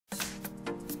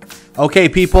Okay,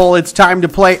 people, it's time to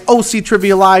play OC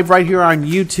Trivia Live right here on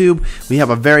YouTube. We have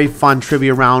a very fun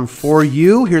trivia round for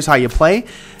you. Here's how you play.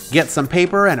 Get some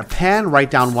paper and a pen,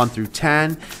 write down 1 through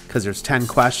 10, because there's 10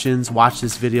 questions. Watch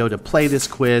this video to play this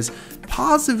quiz.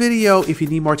 Pause the video if you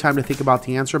need more time to think about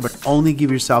the answer, but only give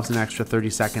yourselves an extra 30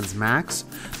 seconds max.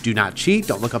 Do not cheat.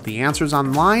 Don't look up the answers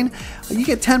online. You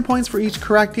get 10 points for each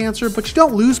correct answer, but you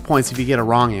don't lose points if you get a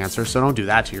wrong answer, so don't do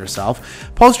that to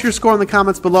yourself. Post your score in the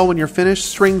comments below when you're finished.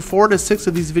 String 4 to 6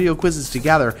 of these video quizzes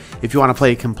together if you want to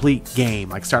play a complete game.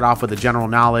 Like start off with a general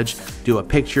knowledge, do a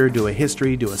picture, do a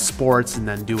history, do a sports, and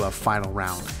then do a final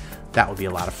round. That would be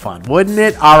a lot of fun, wouldn't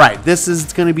it? All right, this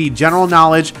is going to be general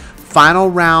knowledge, final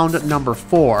round number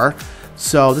 4.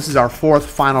 So this is our 4th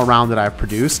final round that I've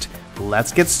produced.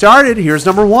 Let's get started. Here's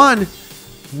number 1.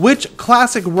 Which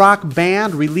classic rock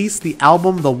band released the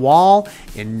album The Wall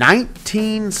in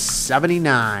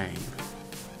 1979?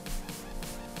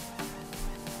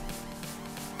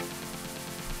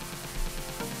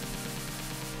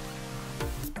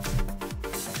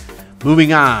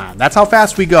 Moving on. That's how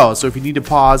fast we go, so if you need to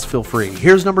pause, feel free.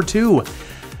 Here's number 2.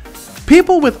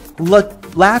 People with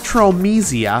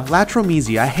latromysia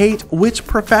hate which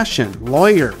profession?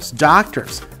 Lawyers,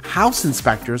 doctors, house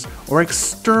inspectors, or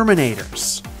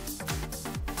exterminators?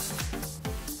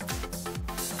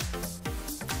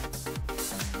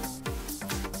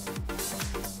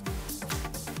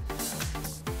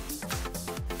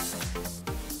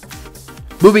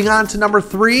 Moving on to number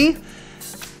 3.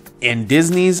 In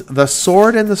Disney's The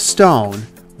Sword and the Stone,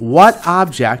 what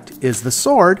object is the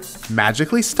sword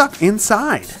magically stuck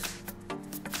inside?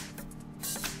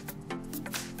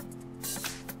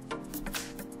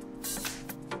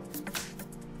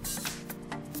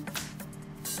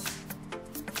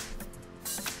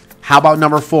 How about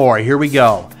number 4? Here we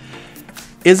go.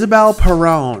 Isabel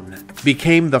Perón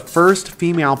became the first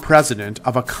female president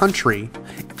of a country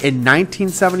in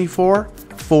 1974.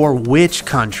 For which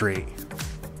country?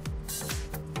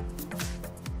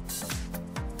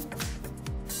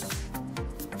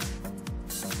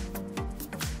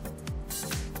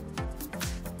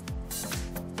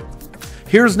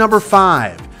 Here's number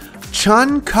 5.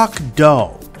 Chun Kuk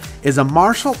Do is a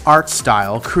martial arts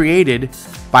style created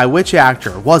by which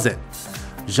actor? Was it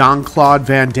Jean-Claude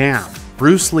Van Damme,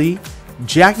 Bruce Lee,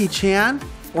 Jackie Chan,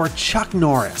 or Chuck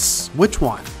Norris? Which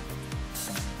one?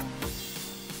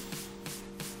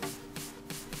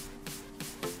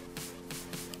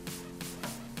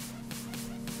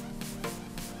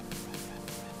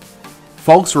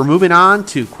 Folks, we're moving on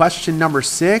to question number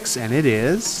 6, and it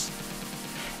is...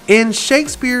 In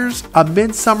Shakespeare's A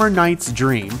Midsummer Night's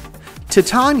Dream,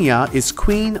 Titania is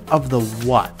queen of the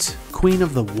what? Queen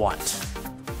of the what?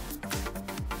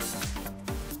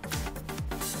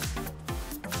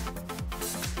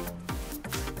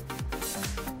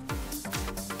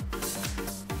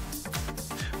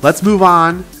 Let's move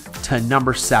on to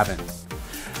number 7.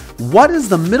 What is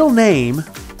the middle name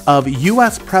of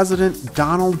U.S. President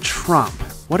Donald Trump?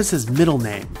 What is his middle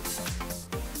name?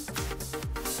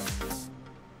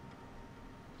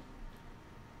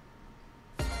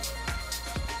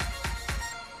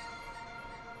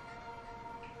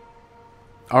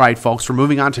 All right, folks, we're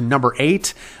moving on to number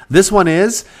 8. This one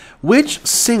is, which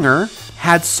singer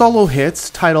had solo hits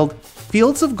titled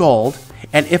Fields of Gold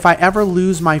and If I Ever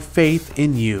Lose My Faith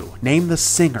in You? Name the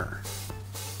singer.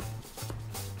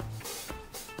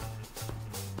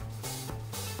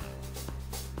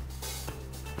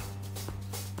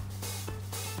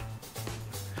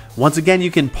 Once again, you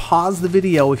can pause the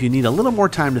video if you need a little more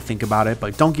time to think about it,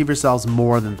 but don't give yourselves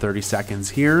more than 30 seconds.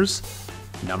 Here's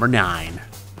number 9.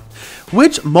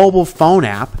 Which mobile phone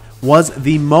app was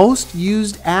the most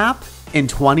used app in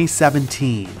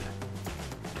 2017?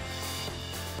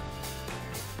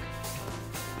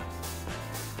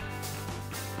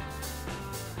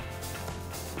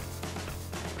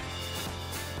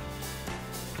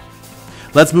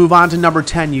 Let's move on to number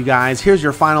 10, you guys. Here's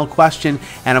your final question.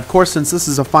 And of course, since this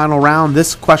is a final round,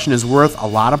 this question is worth a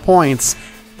lot of points.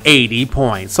 80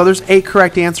 points. So there's 8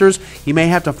 correct answers. You may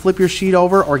have to flip your sheet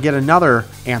over or get another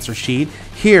answer sheet.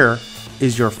 Here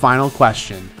is your final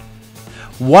question.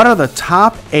 What are the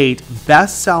top 8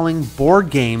 best-selling board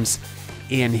games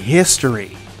in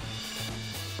history?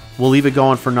 We'll leave it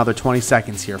going for another 20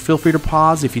 seconds here. Feel free to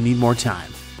pause if you need more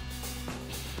time.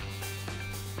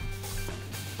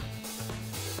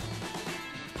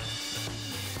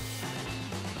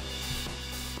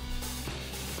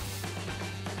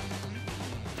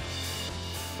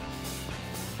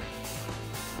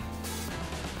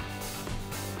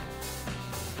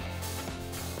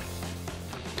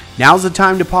 Now's the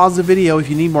time to pause the video if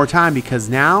you need more time, because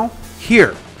now,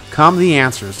 here come the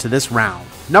answers to this round.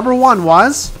 Number 1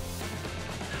 was,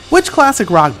 which classic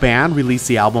rock band released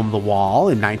the album The Wall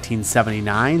in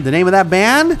 1979? The name of that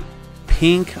band?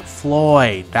 Pink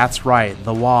Floyd. That's right,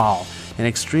 The Wall. An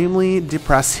extremely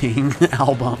depressing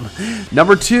album.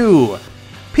 Number 2,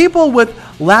 people with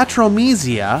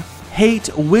latromezia hate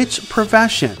which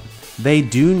profession? They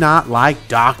do not like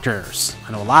doctors.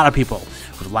 I know a lot of people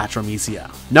with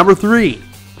latromezia. Number 3,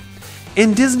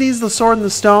 in Disney's The Sword and the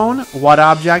Stone, what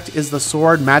object is the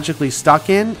sword magically stuck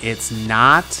in? It's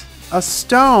not a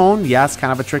stone. Yes,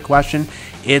 kind of a trick question.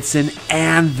 It's an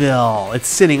anvil. It's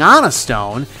sitting on a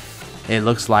stone. It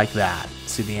looks like that.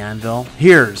 See the anvil?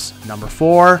 Here's number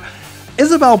 4.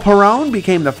 Isabel Perón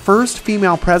became the first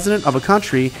female president of a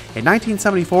country in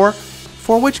 1974.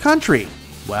 For which country?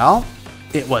 Well,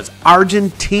 it was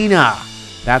Argentina.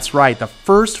 That's right. The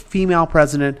first female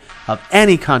president of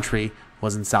any country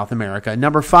was in South America.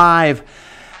 Number 5.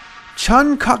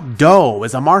 Chun Kuk Do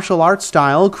is a martial arts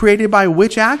style created by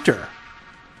which actor?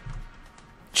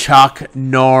 Chuck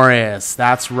Norris.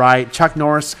 That's right. Chuck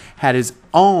Norris had his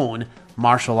own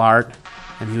martial art,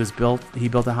 and he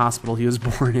built a hospital he was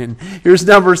born in. Here's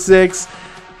number 6.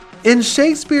 In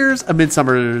Shakespeare's A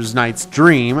Midsummer Night's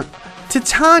Dream,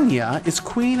 Titania is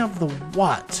queen of the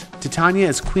what? Titania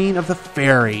is queen of the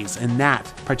fairies in that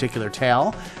particular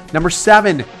tale. Number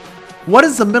 7. What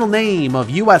is the middle name of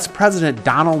U.S. President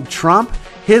Donald Trump?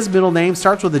 His middle name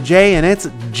starts with a J, and it's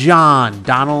John.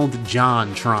 Donald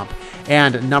John Trump.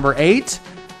 And number 8.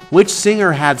 Which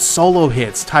singer had solo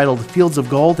hits titled Fields of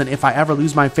Gold and If I Ever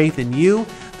Lose My Faith in You?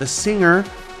 The singer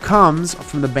comes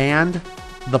from the band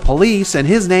The Police, and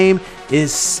his name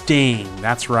is Sting.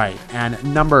 That's right. And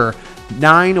number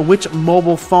 9, which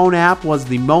mobile phone app was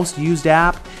the most used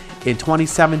app in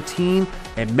 2017?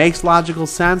 It makes logical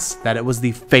sense that it was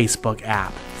the Facebook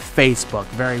app. Facebook,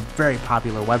 very, very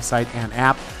popular website and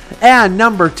app. And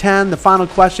number 10, the final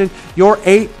question, your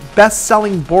 8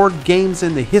 best-selling board games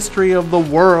in the history of the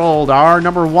world are: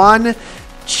 number 1,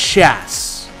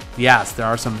 chess. Yes, there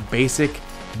are some basic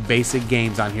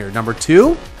games on here. Number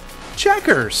 2,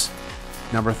 checkers.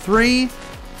 Number 3,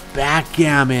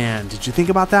 backgammon. Did you think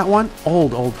about that one?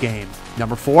 Old game.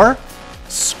 Number 4,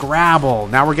 Scrabble.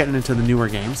 Now we're getting into the newer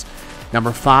games.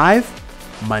 Number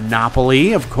 5,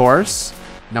 Monopoly, of course.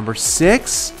 Number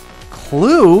 6,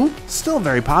 Clue, still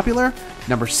very popular.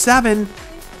 Number 7,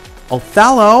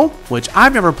 Othello, which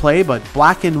I've never played, but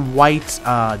black and white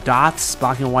dots,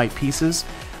 black and white pieces.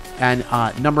 And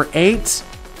number 8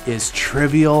 is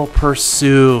Trivial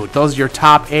Pursuit. Those are your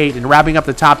top 8. And wrapping up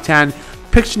the top 10,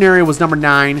 Pictionary was number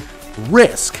 9,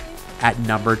 Risk at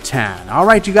number 10. All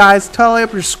right, you guys, tally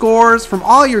up your scores from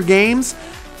all your games.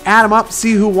 Add them up,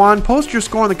 see who won. Post your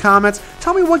score in the comments.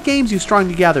 Tell me what games you strung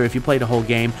together if you played a whole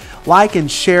game. Like and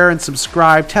share and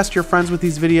subscribe. Test your friends with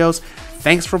these videos.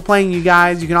 Thanks for playing, you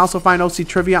guys. You can also find OC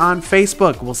Trivia on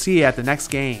Facebook. We'll see you at the next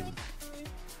game.